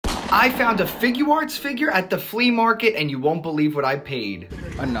I found a Figuarts figure at the flea market and you won't believe what I paid.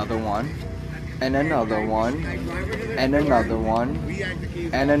 Another one, and another one, and another one,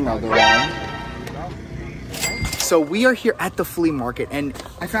 and another one. So we are here at the flea market and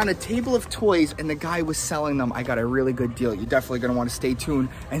I found a table of toys and the guy was selling them. I got a really good deal. You're definitely gonna wanna stay tuned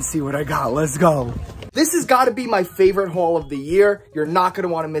and see what I got. Let's go. This has gotta be my favorite haul of the year. You're not gonna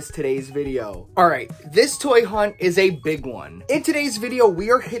wanna miss today's video. All right, this toy hunt is a big one. In today's video, we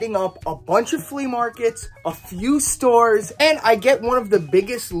are hitting up a bunch of flea markets, a few stores, and I get one of the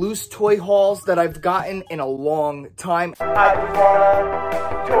biggest loose toy hauls that I've gotten in a long time. I just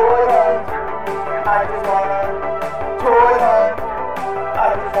wanna toy hunt. I just wanna toy hunt.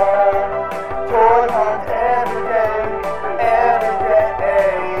 I just wanna toy hunt every day, every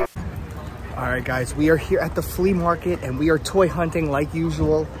day. All right, guys, we are here at the flea market and we are toy hunting like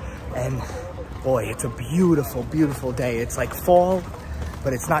usual. And boy, it's a beautiful, beautiful day. It's like fall,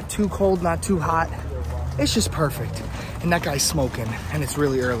 but it's not too cold, not too hot. It's just perfect. And that guy's smoking and it's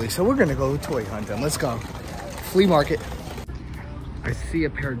really early. So we're gonna go toy hunting. Let's go. Flea market. I see a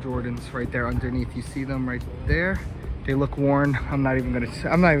pair of Jordans right there underneath. You see them right there? They look worn. I'm not even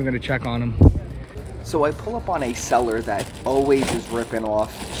gonna check on them. So I pull up on a seller that always is ripping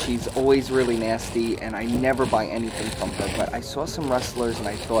off. She's always really nasty and I never buy anything from her, but I saw some wrestlers and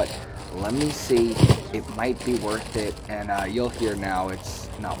I thought, let me see, it might be worth it. And you'll hear now it's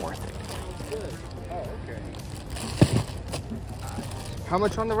not worth it. Good. Oh, okay. How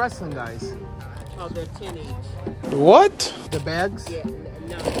much on the wrestling guys? Oh, they're 10 each. What? The bags? Yeah,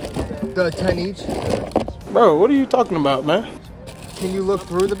 no. The 10 each? Bro, what are you talking about, man? Can you look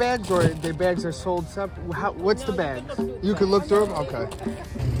through the bags or the bags are sold separate? What's the bags? You can look through them? Okay.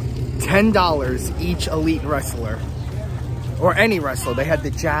 $10 each elite wrestler. Or any wrestler. They had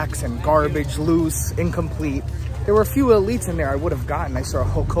the jacks and garbage, loose, incomplete. There were a few elites in there I would have gotten. I saw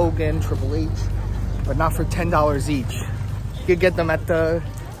Hulk Hogan, Triple H, but not for $10 each. You could get them at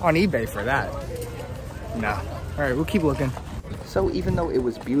on eBay for that. No. All right, we'll keep looking. So even though it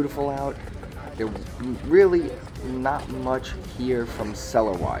was beautiful out, there was really not much here from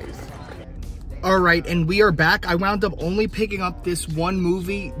seller-wise. All right, and we are back. I wound up only picking up this one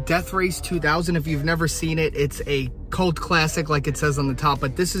movie, Death Race 2000. If you've never seen it, it's a cult classic like it says on the top,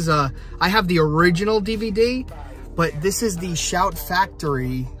 but this is I have the original DVD, but this is the Shout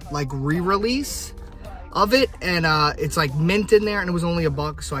Factory like re-release of it, and it's like mint in there and it was only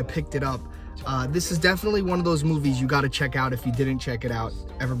 $1, so I picked it up. This is definitely one of those movies you got to check out if you didn't check it out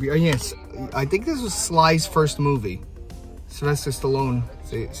ever. Yes, I think this was Sly's first movie. Sylvester Stallone.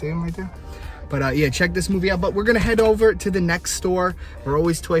 See him right there? But yeah, check this movie out. But we're going to head over to the next store. We're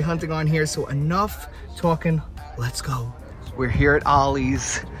always toy hunting on here. So enough talking. Let's go. We're here at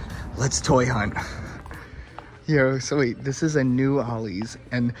Ollies. Let's toy hunt. Yo, so wait, this is a new Ollies.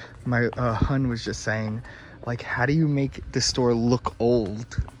 And my hun was just saying, like, how do you make the store look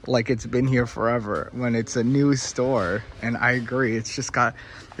old? Like it's been here forever when it's a new store. And I agree. It's like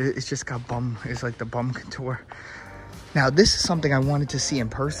the bum couture. Now, this is something I wanted to see in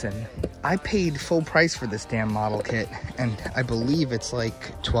person. I paid full price for this damn model kit, and I believe it's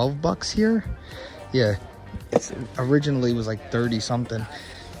like $12 here. Yeah, it's originally was like 30 something.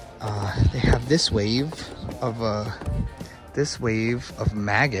 They have this wave of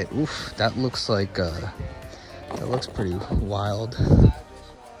maggot. Oof, that looks like that looks pretty wild.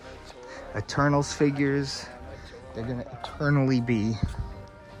 Eternals figures. They're gonna eternally be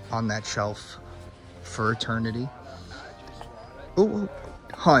on that shelf for eternity. Oh,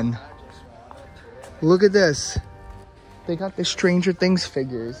 hun, look at this. They got the Stranger Things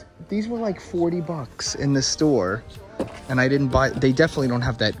figures. These were like $40 in the store, and I didn't buy. They definitely don't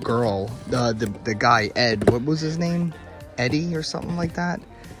have that girl, the guy Ed. What was his name? Eddie or something like that.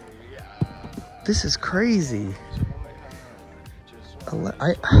 This is crazy.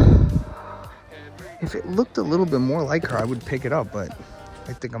 If it looked a little bit more like her, I would pick it up, but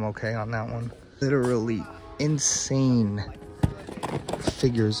I think I'm okay on that one. Literally insane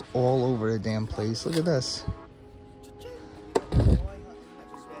figures all over the damn place. Look at this.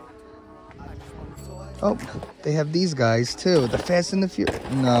 Oh, they have these guys too. The Fast and the Furious.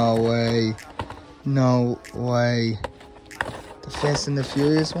 No way. No way. The Fast and the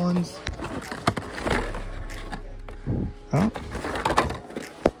Furious ones. Oh.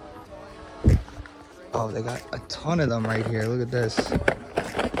 Oh, they got a ton of them right here. Look at this.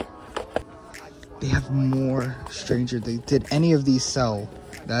 They have more Stranger Things. Did any of these sell?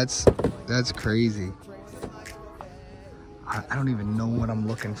 That's crazy. I don't even know what I'm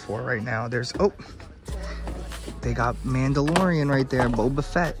looking for right now. Oh, they got Mandalorian right there. Boba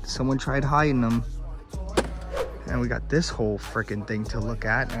Fett. Someone tried hiding them. And we got this whole freaking thing to look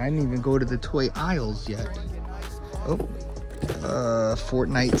at. And I didn't even go to the toy aisles yet. Oh,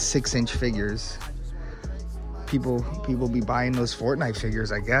 Fortnite 6-inch figures. People be buying those Fortnite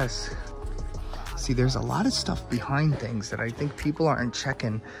figures, I guess. See, there's a lot of stuff behind things that I think people aren't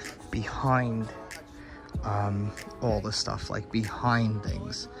checking behind all the stuff, like behind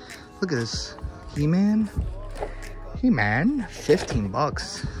things. Look at this. He-Man. He-Man, 15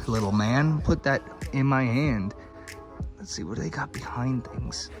 bucks, little man. Put that in my hand. Let's see what they got behind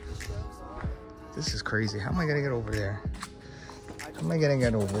things. This is crazy. How am I gonna get over there? How am I gonna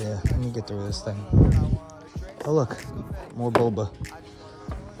get over there? Let me get through this thing. Oh look, more boba.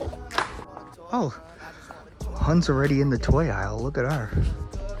 Oh, Hun's already in the toy aisle. Look at her.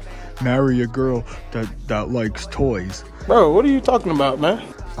 Marry a girl that likes toys. Bro, what are you talking about, man?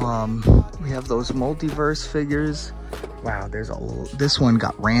 We have those multiverse figures. Wow, this one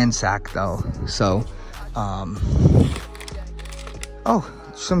got ransacked though. So, oh,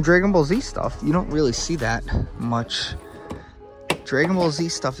 some Dragon Ball Z stuff. You don't really see that much. Dragon Ball Z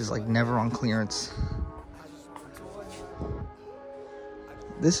stuff is like never on clearance.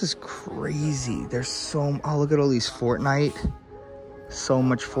 This is crazy. There's so, oh, look at all these Fortnite. So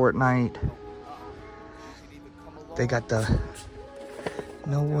much Fortnite. They got the,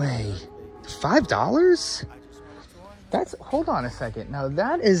 no way. $5? That's, hold on a second. Now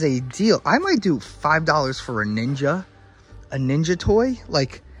that is a deal. I might do $5 for a ninja toy.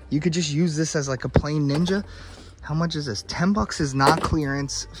 Like you could just use this as like a plain ninja. How much is this? 10 bucks is not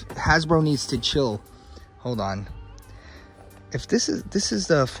clearance. Hasbro needs to chill. Hold on. If this is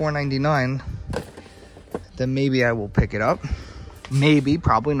the $4.99, then maybe I will pick it up. Maybe,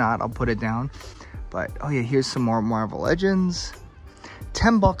 probably not. I'll put it down. But oh yeah, here's some more Marvel Legends.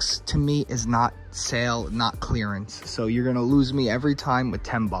 10 bucks to me is not sale, not clearance. So you're gonna lose me every time with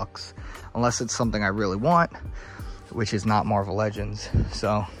 10 bucks, unless it's something I really want, which is not Marvel Legends.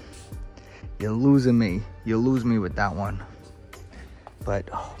 So you're losing me. You lose me with that one. But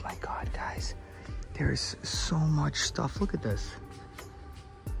oh my God, guys. There's so much stuff. Look at this.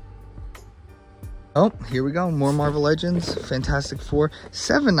 Oh, here we go. More Marvel Legends. Fantastic Four.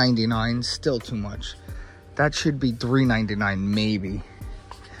 $7.99. Still too much. That should be $3.99 maybe.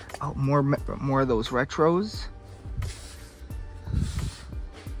 Oh, more of those retros.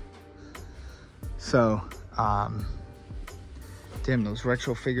 So, damn, those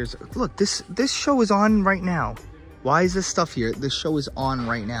retro figures. Look, this show is on right now. Why is this stuff here? This show is on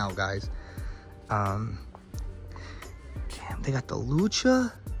right now, guys. Damn, they got the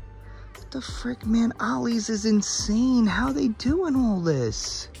Lucha. What the frick, man? Ollies is insane. How are they doing all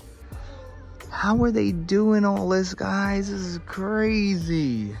this? How are they doing all this, guys? This is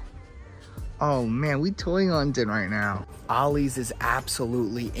crazy. Oh man, we toy hunting right now. Ollies is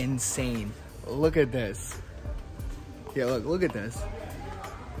absolutely insane. Look at this. Yeah, look at this.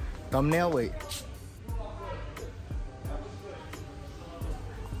 Thumbnail, wait.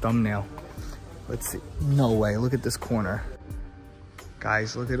 Thumbnail. Let's see. No way. Look at this corner.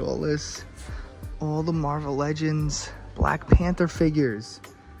 Guys, look at all this. All the Marvel Legends. Black Panther figures.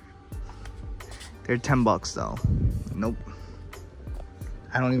 They're 10 bucks though. Nope.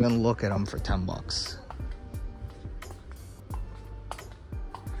 I don't even look at them for 10 bucks.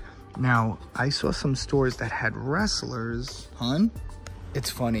 Now, I saw some stores that had wrestlers. Hun? It's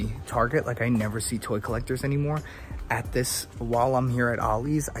funny. Target, like I never see toy collectors anymore. At this, while I'm here at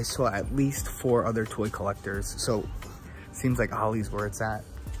Ollies, I saw at least 4 other toy collectors. So, seems like Ollies where it's at.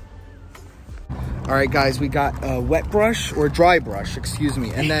 All right, guys, we got a wet brush or dry brush, excuse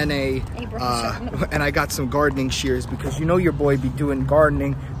me, and then and I got some gardening shears because you know your boy be doing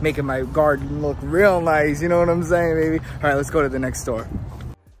gardening, making my garden look real nice. You know what I'm saying, baby? All right, let's go to the next store.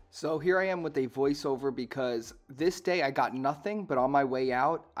 So here I am with a voiceover because this day I got nothing, but on my way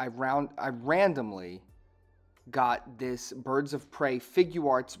out, I randomly got this Birds of Prey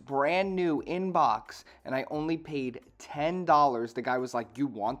Figuarts brand new in box, and I only paid $10. The guy was like, "You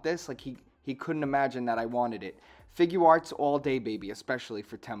want this?" Like he couldn't imagine that I wanted it. Figuarts all day, baby, especially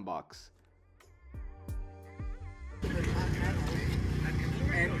for 10 bucks. And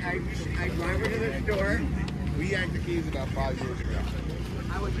I drive her to the store. We yanked the keys about 5 years ago.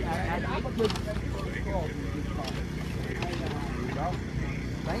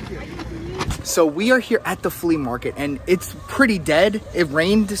 Thank you. So we are here at the flea market and it's pretty dead. It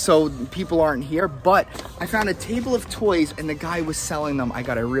rained, so people aren't here, but I found a table of toys and the guy was selling them. I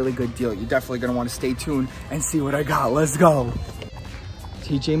got a really good deal. You're definitely gonna want to stay tuned and see what I got. Let's go.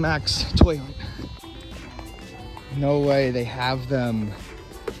 TJ Maxx Toy Hunt. No way they have them.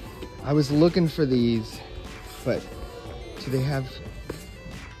 I was looking for these, but do they have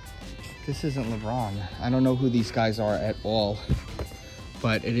This isn't LeBron. I don't know who these guys are at all,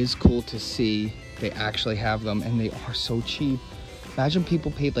 but it is cool to see they actually have them, and they are so cheap. Imagine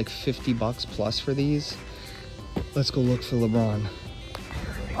people paid like 50 bucks plus for these. Let's go look for LeBron.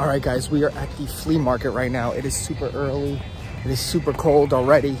 All right, guys, we are at the flea market right now. It is super early. It is super cold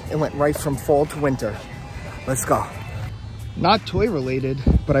already. It went right from fall to winter. Let's go. Not toy related,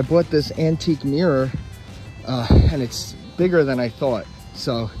 but I bought this antique mirror and it's bigger than I thought.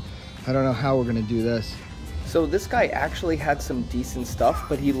 So I don't know how we're gonna do this. So this guy actually had some decent stuff,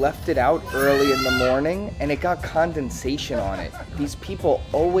 but he left it out early in the morning and it got condensation on it. These people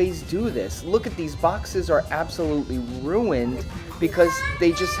always do this. Look at these boxes are absolutely ruined because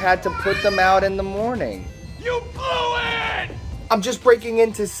they just had to put them out in the morning. You blew it! I'm just breaking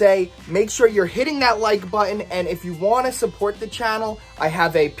in to say, make sure you're hitting that like button, and if you want to support the channel, I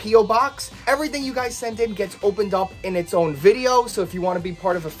have a P.O. box. Everything you guys send in gets opened up in its own video, so if you want to be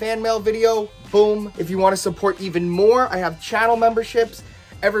part of a fan mail video, boom. If you want to support even more, I have channel memberships.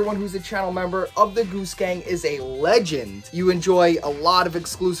 Everyone who's a channel member of the Goose Gang is a legend. You enjoy a lot of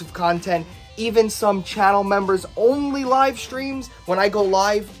exclusive content, even some channel members only live streams. When I go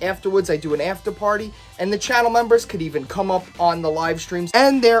live afterwards, I do an after party, and the channel members could even come up on the live streams,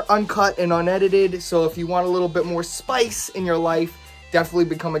 and they're uncut and unedited. So if you want a little bit more spice in your life, definitely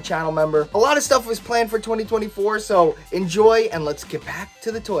become a channel member. A lot of stuff was planned for 2024, so enjoy, and let's get back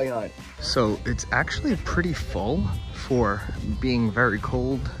to the toy hunt. So it's actually pretty full for being very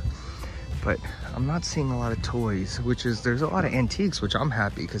cold, but I'm not seeing a lot of toys, which is, there's a lot of antiques, which I'm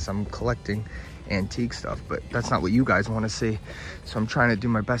happy because I'm collecting antique stuff, but that's not what you guys want to see. So I'm trying to do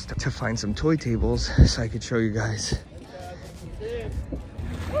my best to find some toy tables so I could show you guys.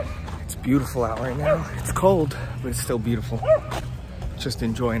 It's beautiful out right now. It's cold, but it's still beautiful. Just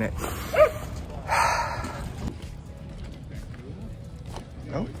enjoying it.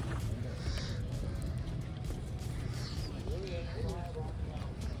 Oh.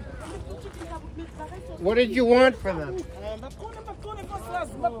 What did you want for them?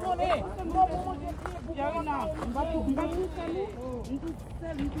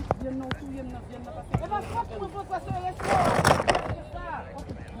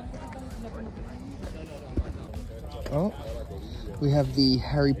 Oh, we have the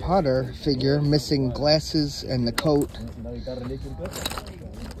Harry Potter figure missing glasses and the coat.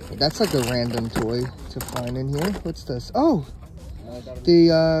 That's like a random toy to find in here. What's this? Oh,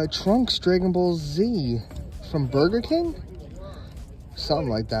 the Trunks Dragon Ball Z from Burger King? Something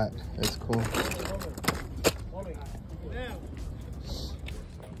like that. That's cool.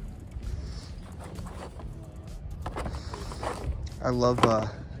 I love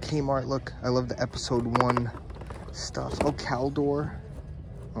Kmart look. I love the episode 1 stuff. Oh, Caldor.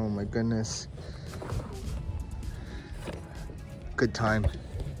 Oh my goodness. Good time.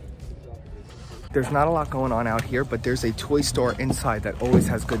 There's not a lot going on out here, but there's a toy store inside that always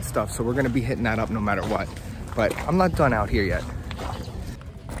has good stuff. So we're gonna be hitting that up no matter what. But I'm not done out here yet.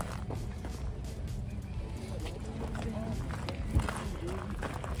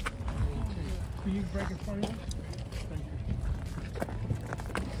 Can you break it for me?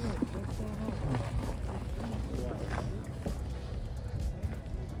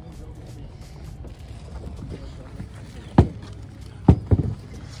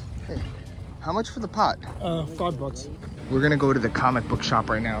 How much for the pot? $5. We're gonna go to the comic book shop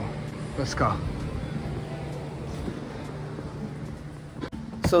right now. Let's go.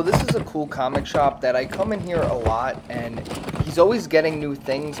 So this is a cool comic shop that I come in here a lot, and he's always getting new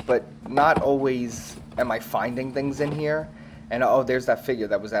things, but not always am I finding things in here. And oh, there's that figure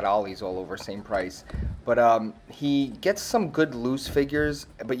that was at Ollies all over, same price. But he gets some good loose figures,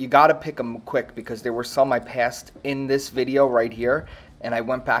 but you gotta pick them quick because there were some I passed in this video right here, and I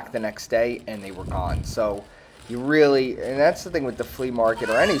went back the next day and they were gone. So you really, and that's the thing with the flea market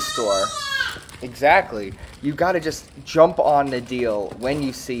or any store. Exactly. You got to just jump on the deal when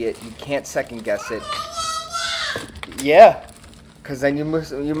you see it. You can't second guess it. Yeah, because then you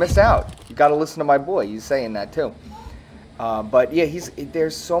miss out. You got to listen to my boy. He's saying that too. But yeah,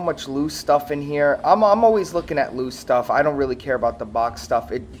 there's so much loose stuff in here. I'm always looking at loose stuff. I don't really care about the box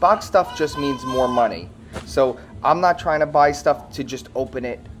stuff. Box stuff just means more money. So I'm not trying to buy stuff to just open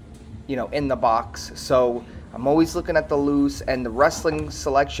it, you know, in the box. So I'm always looking at the loose, and the wrestling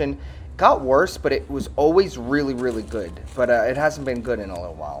selection got worse, but it was always really, really good. But it hasn't been good in a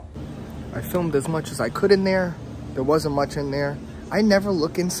little while. I filmed as much as I could in there. There wasn't much in there. I never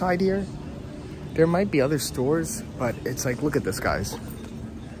look inside here. There might be other stores, but it's like, look at this, guys.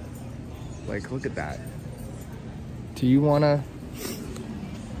 Like, look at that. Do you wanna?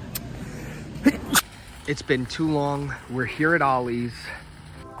 It's been too long. We're here at Ollies.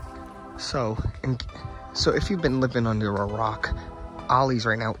 So if you've been living under a rock, Ollies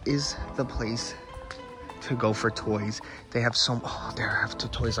right now is the place to go for toys. They have there I have 2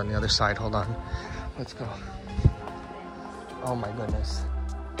 toys on the other side. Hold on. Let's go. Oh my goodness.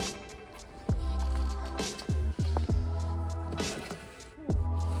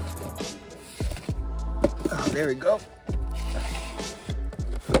 Oh, there we go.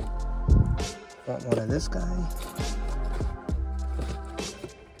 Want one of this guy.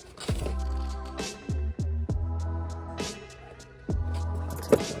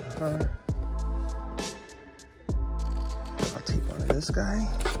 I'll take one of this guy.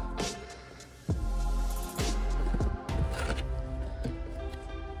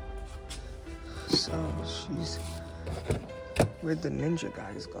 So where'd the ninja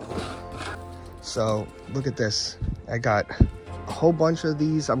guys go? So look at this. I got a whole bunch of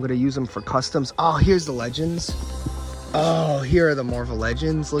these. I'm gonna use them for customs. Oh, here's the legends. Oh, here are the Marvel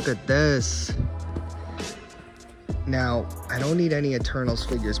Legends. Look at this. Now, I don't need any Eternals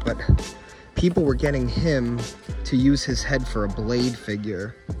figures, but people were getting him to use his head for a Blade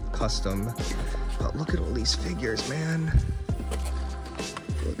figure, custom. But look at all these figures, man.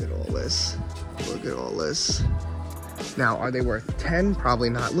 Look at all this. Look at all this. Now, are they worth 10? Probably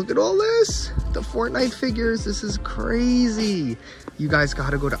not. Look at all this. The Fortnite figures. This is crazy. You guys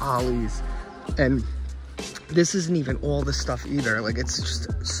gotta go to Ollies. And this isn't even all the stuff either. Like, it's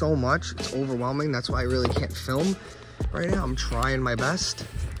just so much. It's overwhelming. That's why I really can't film right now. I'm trying my best.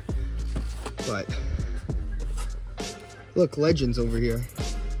 But look, Legends over here.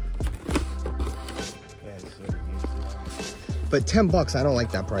 But 10 bucks, I don't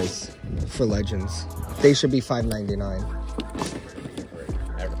like that price for Legends. They should be $5.99.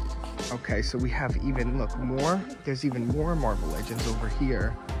 Okay, so we have even, look, more. There's even more Marvel Legends over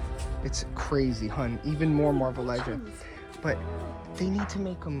here. It's crazy, hun. Even more Marvel Legends. But they need to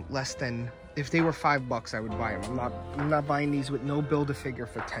make them less than, if they were 5 bucks, I would buy them. I'm not buying these with no Build-A-Figure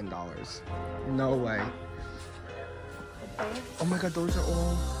for $10. No way. Oh my god, those are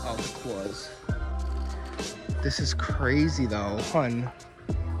all, oh, the claws. This is crazy though, hun.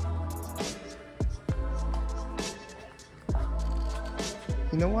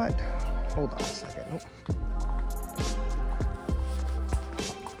 You know what? Hold on a second. Oh.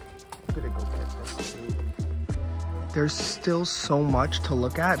 I'm gonna go get this too. There's still so much to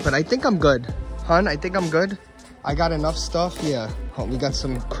look at, but I think I'm good. Hun, I think I'm good. I got enough stuff. Yeah. Oh, we got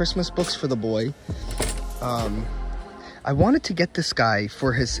some Christmas books for the boy. I wanted to get this guy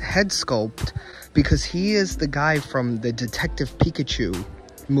for his head sculpt because he is the guy from the Detective Pikachu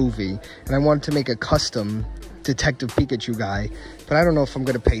movie. And I wanted to make a custom Detective Pikachu guy, but I don't know if I'm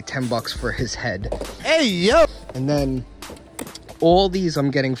gonna pay 10 bucks for his head. Hey, yo! And then all these I'm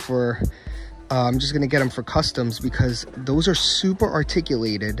getting for, I'm just gonna get them for customs because those are super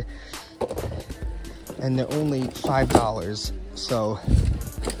articulated and they're only $5. So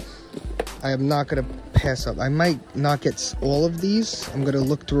I am not gonna pass up. I might not get all of these. I'm gonna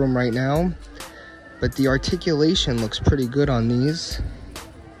look through them right now, but the articulation looks pretty good on these.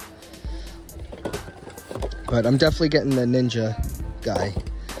 But I'm definitely getting the ninja guy.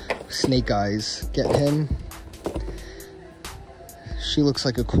 Snake Eyes. Get him. She looks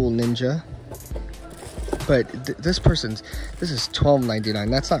like a cool ninja. But this is $12.99.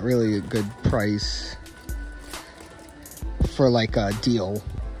 That's not really a good price for like a deal.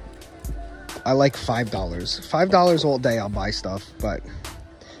 I like $5. $5 all day I'll buy stuff. But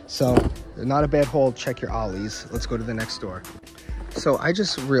so not a bad haul. Check your Ollies. Let's go to the next store. So I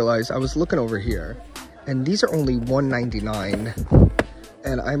just realized I was looking over here. And these are only $1.99,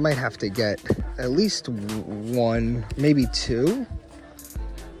 and I might have to get at least one, maybe two.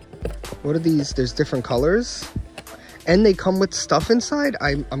 What are these? There's different colors, and they come with stuff inside.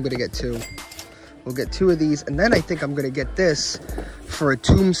 I'm gonna get two. We'll get two of these, and then I think I'm gonna get this for a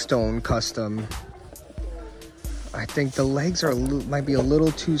tombstone custom. I think the legs might be a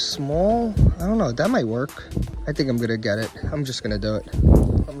little too small. I don't know. That might work. I think I'm gonna get it. I'm just gonna do it.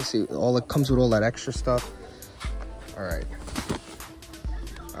 Let me see. It comes with all that extra stuff. All right.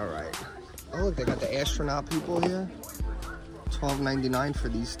 All right. Oh look, they got the astronaut people here. $12.99 for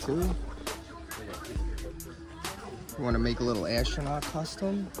these two. You want to make a little astronaut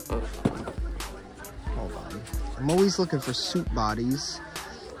custom? Hold on. I'm always looking for suit bodies.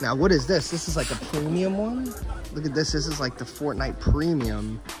 Now, what is this? This is like a premium one. Look at this. This is like the Fortnite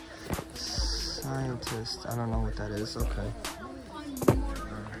premium. Scientist. I don't know what that is. Okay.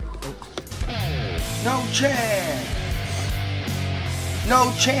 No chance.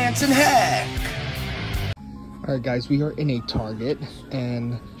 No chance in heck. All right, guys. We are in a Target,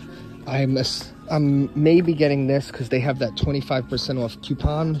 and I'm I'm maybe getting this because they have that 25% off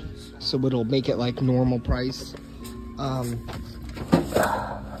coupon, so it'll make it like normal price.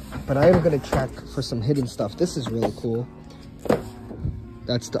 But I am gonna check for some hidden stuff. This is really cool.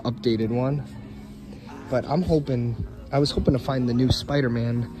 That's the updated one. But I was hoping to find the new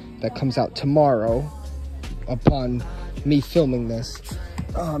Spider-Man that comes out tomorrow upon me filming this.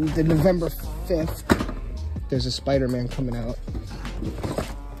 The November 5th, there's a Spider-Man coming out.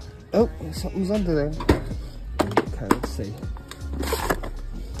 Oh, something's under there. Okay, let's see.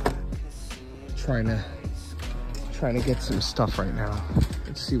 Trying to get some stuff right now.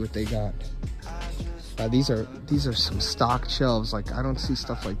 Let's see what they got. These are some stock shelves. Like, I don't see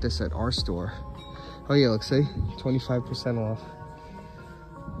stuff like this at our store. Oh yeah, look, see, 25% off.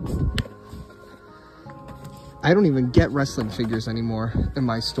 I don't even get wrestling figures anymore in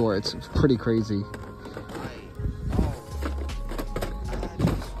my store. It's pretty crazy.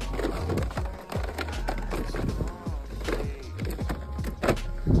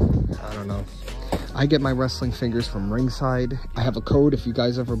 I don't know. I get my wrestling figures from Ringside. I have a code. If you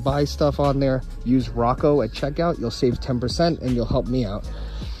guys ever buy stuff on there, use Rocco at checkout. You'll save 10% and you'll help me out.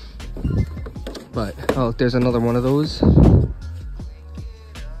 But, oh, there's another one of those. I'm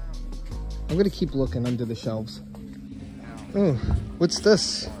gonna keep looking under the shelves. Oh, what's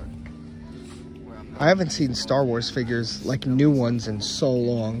this? I haven't seen Star Wars figures, like new ones, in so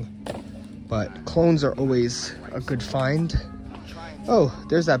long. But clones are always a good find. Oh,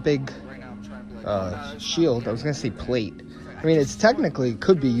 there's that big shield. I was gonna say plate. I mean, it's technically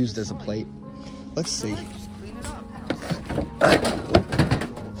could be used as a plate. Let's see.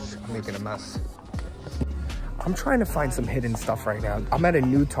 I'm making a mess. I'm trying to find some hidden stuff right now. I'm at a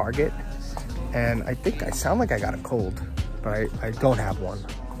new Target, and I think I sound like I got a cold, but I don't have one.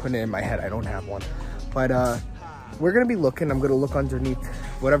 I'm putting it in my head, I don't have one. But we're gonna be looking. I'm gonna look underneath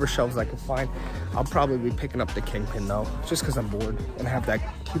whatever shelves I can find. I'll probably be picking up the Kingpin though, just because I'm bored and have that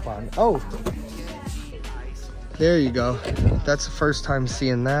coupon. Oh, there you go. That's the first time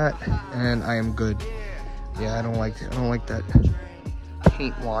seeing that, and I am good. Yeah, I don't like that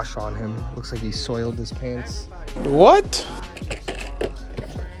paint wash on him. Looks like he soiled his pants. What?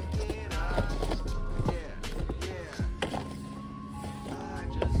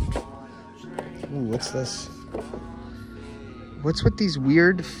 Ooh, what's this? What's with these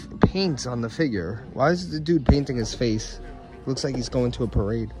weird paints on the figure? Why is the dude painting his face? Looks like he's going to a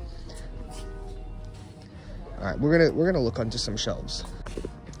parade. All right, we're gonna look under some shelves.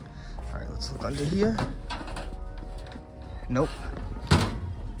 All right, let's look under here. Nope.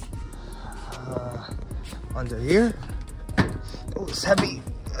 Under here. Oh, it's heavy.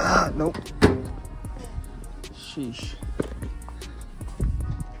 Nope. Sheesh.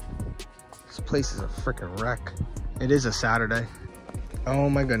 This place is a freaking wreck. It is a Saturday. Oh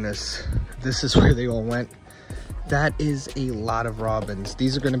my goodness. This is where they all went. That is a lot of robins.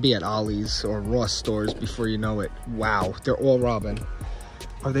 These are gonna be at Ollies or Ross stores before you know it. Wow, they're all robin.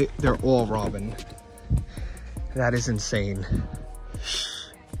 They're all robin. That is insane.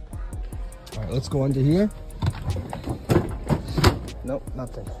 All right, let's go under here. Nope,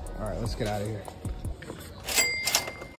 nothing. All right, let's get out of here.